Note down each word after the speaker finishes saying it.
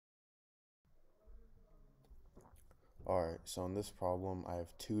Alright, so in this problem, I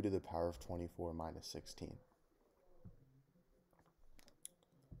have 2 to the power of 24 minus 16.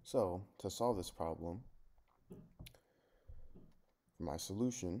 So, to solve this problem, for my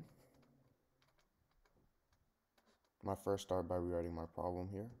solution, I first start by rewriting my problem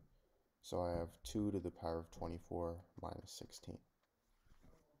here. So I have 2 to the power of 24 minus 16.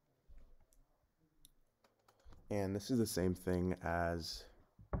 And this is the same thing as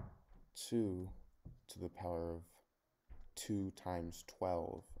 2 to the power of 2 times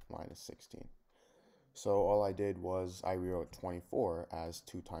 12 minus 16. So all I did was I rewrote 24 as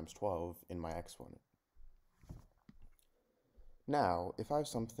 2 times 12 in my exponent. Now, if I have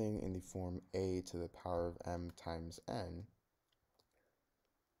something in the form a to the power of m times n,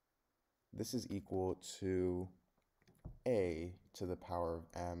 this is equal to a to the power of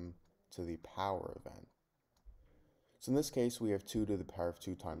m to the power of n. So in this case, we have 2 to the power of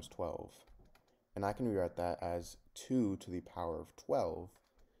 2 times 12. And I can rewrite that as 2 to the power of 12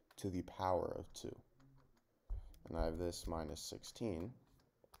 to the power of 2. And I have this minus 16.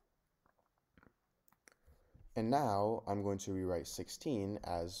 And now I'm going to rewrite 16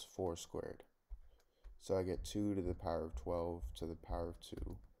 as 4 squared. So I get 2 to the power of 12 to the power of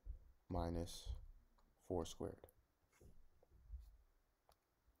 2 minus 4 squared.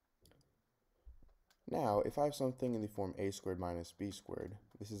 Now, if I have something in the form a squared minus b squared,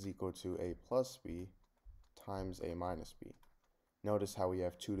 this is equal to a plus b times a minus b. Notice how we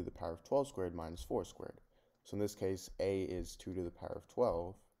have 2 to the power of 12 squared minus 4 squared. So in this case, a is 2 to the power of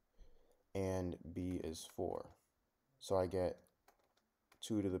 12, and b is 4. So I get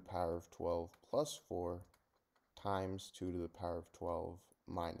 2 to the power of 12 plus 4 times 2 to the power of 12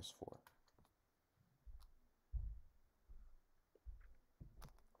 minus 4.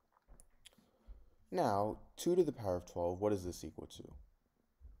 Now, 2 to the power of 12, what is this equal to?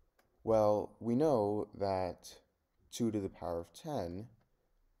 Well, we know that 2 to the power of 10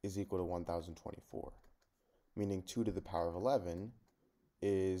 is equal to 1024, meaning 2 to the power of 11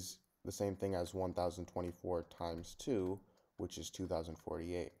 is the same thing as 1024 times 2, which is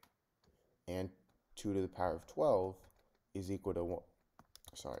 2048. And 2 to the power of 12 is equal to,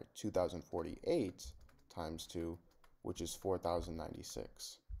 2048 times 2, which is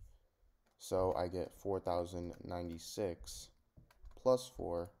 4096. So I get 4096 plus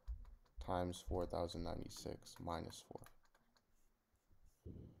 4 times 4096 minus 4.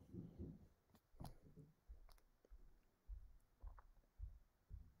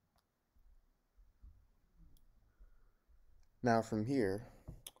 Now from here,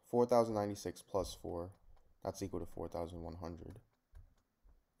 4096 plus 4, that's equal to 4100.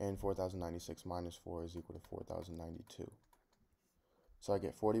 And 4096 minus 4 is equal to 4092. So I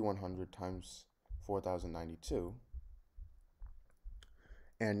get 4100 times 4092.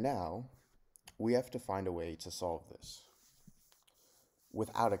 And now we have to find a way to solve this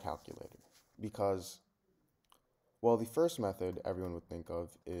without a calculator, because, well, the first method everyone would think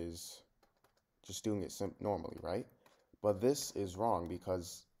of is just doing it normally, right? But this is wrong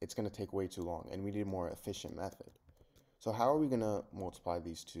because it's going to take way too long, and we need a more efficient method. So how are we going to multiply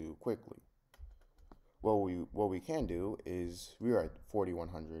these two quickly? Well, what we can do is rewrite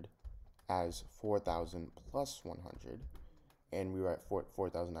 4100 as 4000 plus 100, and we write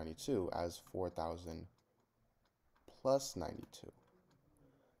 4092 as 4000 plus 92.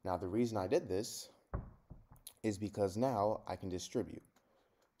 Now, the reason I did this is because now I can distribute.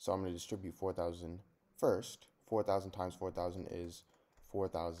 So I'm going to distribute 4000 first. 4000 times 4000 is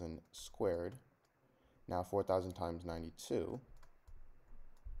 4000 squared. Now 4000 times 92.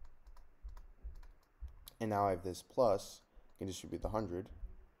 And now I have this plus, I can distribute the 100.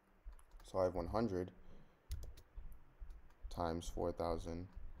 So I have 100 times 4000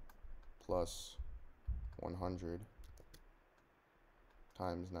 plus 100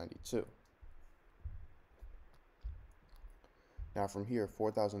 times 92. Now from here,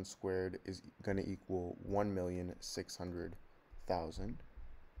 4000 squared is going to equal 1,600,000.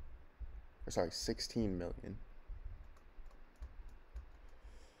 Or sorry, 16 million.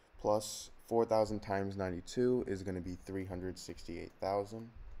 Plus 4000 times 92 is going to be 368,000.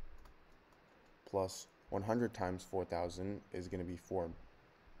 Plus 100 times 4000 is going to be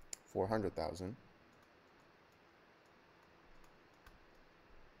 400,000.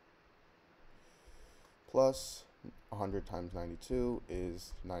 Plus 100 times 92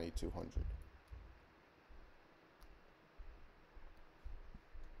 is 9200.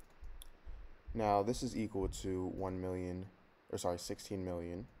 Now this is equal to 16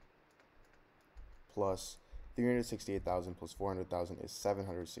 million plus 368,000 plus 400,000 is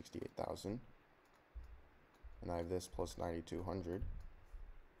 768,000. And I have this plus 9200.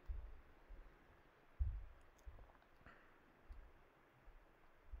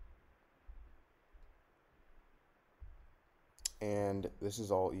 And this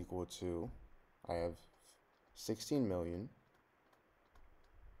is all equal to, I have 16 million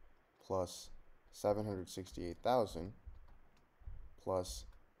plus 768,000 plus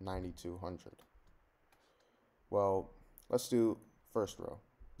 9,200. Well, let's do first row.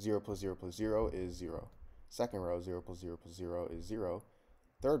 0 plus 0 plus 0 is 0. Second row, 0 plus 0 plus 0 is 0.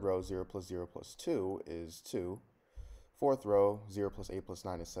 Third row, 0 plus 0 plus 2 is 2. Fourth row, 0 plus 8 plus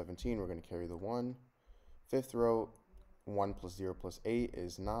 9 is 17. We're going to carry the 1. Fifth row, 1 plus 0 plus 8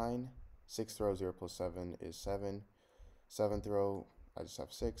 is 9. Sixth row, 0 plus 7 is 7. Seventh row, I just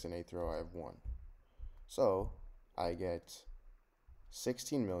have 6. And eighth row, I have 1. So I get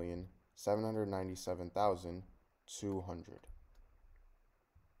 16,797,200.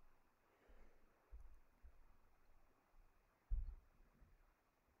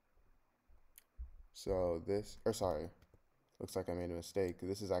 So this, or sorry, looks like I made a mistake.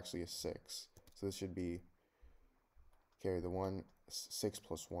 This is actually a 6. So this should be, carry the 1, 6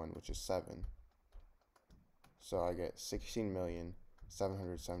 plus 1, which is 7. So I get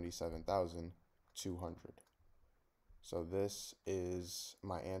 16,777,200. So this is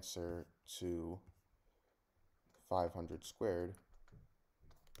my answer to 500 squared.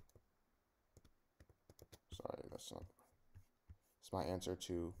 Sorry, that's not. It's my answer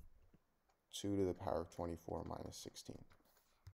to 2 to the power of 24 minus 16.